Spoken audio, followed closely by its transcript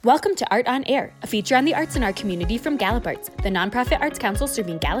Welcome to Art on Air, a feature on the arts in our community from Gallup Arts, the nonprofit arts council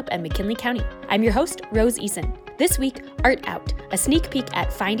serving Gallup and McKinley County. I'm your host, Rose Eason. This week, Art Out, a sneak peek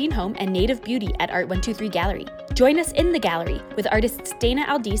at finding home and native beauty at Art 123 Gallery. Join us in the gallery with artists Dana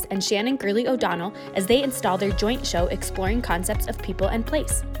Aldice and Shannon Gurley O'Donnell as they install their joint show exploring concepts of people and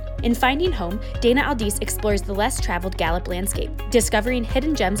place. In Finding Home, Dana Aldice explores the less traveled Gallup landscape, discovering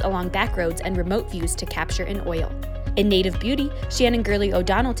hidden gems along back roads and remote views to capture in oil. In Native Beauty, Shannon Gurley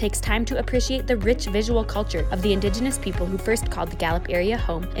O'Donnell takes time to appreciate the rich visual culture of the Indigenous people who first called the Gallup area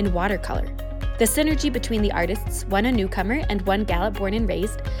home in watercolor. The synergy between the artists, one a newcomer and one Gallup born and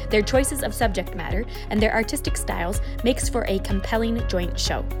raised, their choices of subject matter, and their artistic styles makes for a compelling joint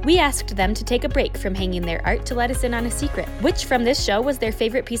show. We asked them to take a break from hanging their art to let us in on a secret. Which from this show was their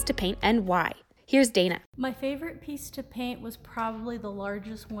favorite piece to paint and why? Here's Dana. My favorite piece to paint was probably the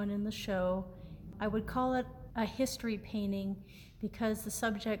largest one in the show. I would call it a history painting because the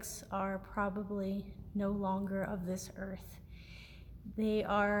subjects are probably no longer of this earth. They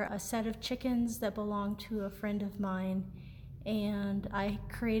are a set of chickens that belong to a friend of mine, and I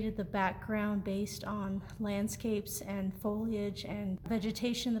created the background based on landscapes and foliage and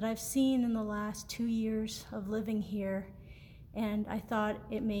vegetation that I've seen in the last 2 years of living here, and I thought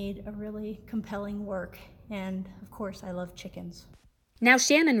it made a really compelling work, and of course I love chickens. Now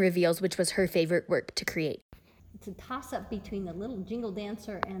Shannon reveals which was her favorite work to create. It's a toss-up between the little jingle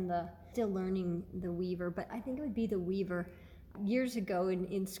dancer and the still learning the weaver, but I think it would be the weaver. Years ago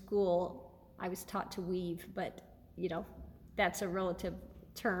in school, I was taught to weave, but that's a relative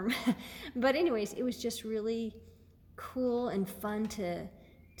term. But anyways, it was just really cool and fun to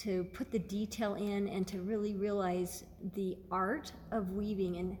put the detail in and to really realize the art of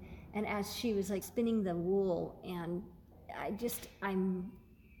weaving. And as she was like spinning the wool, and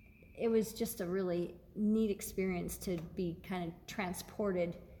it was just a really neat experience to be kind of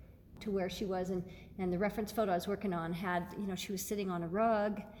transported to where she was, and the reference photo I was working on had, she was sitting on a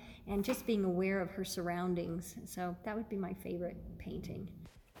rug and just being aware of her surroundings. So that would be my favorite painting.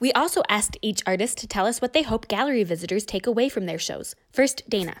 We also asked each artist to tell us what they hope gallery visitors take away from their shows. First,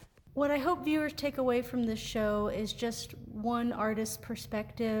 Dana. What I hope viewers take away from this show is just one artist's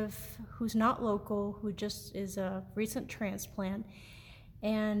perspective who's not local, who just is a recent transplant,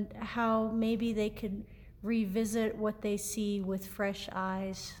 and how maybe they could revisit what they see with fresh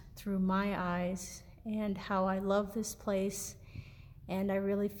eyes through my eyes, and how I love this place, and I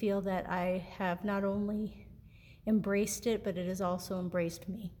really feel that I have not only embraced it, but it has also embraced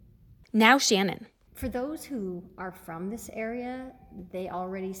me. Now Shannon. For those who are from this area, they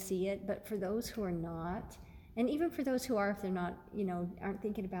already see it, but for those who are not, and even for those who are, if they're not, aren't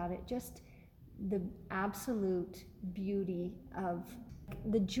thinking about it, just the absolute beauty of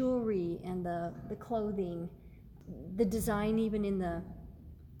the jewelry and the clothing, the design even in the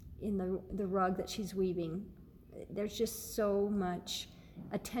rug that she's weaving. There's just so much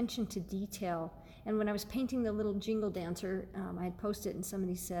attention to detail. And when I was painting the little jingle dancer, I had posted it and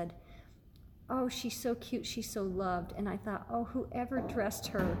somebody said, "Oh, she's so cute, she's so loved." And I thought, oh, whoever dressed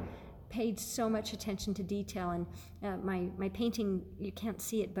her paid so much attention to detail. And my painting, you can't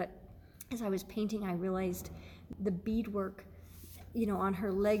see it, but as I was painting, I realized the beadwork, on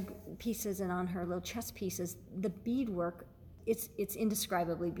her leg pieces and on her little chest pieces, the beadwork, it's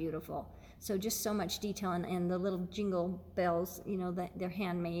indescribably beautiful. So just so much detail, and the little jingle bells, they're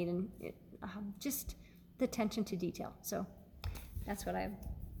handmade, and just the attention to detail. So that's what I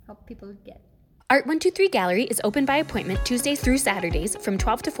hope people get. Art 123 Gallery is open by appointment Tuesdays through Saturdays from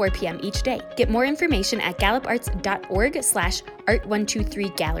 12 to 4 p.m. each day. Get more information at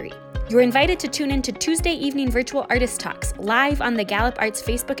galluparts.org/art123gallery. You're invited to tune in to Tuesday evening virtual artist talks live on the Gallup Arts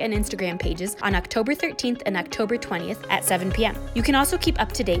Facebook and Instagram pages on October 13th and October 20th at 7 p.m. You can also keep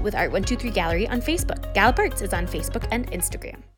up to date with Art 123 Gallery on Facebook. Gallup Arts is on Facebook and Instagram.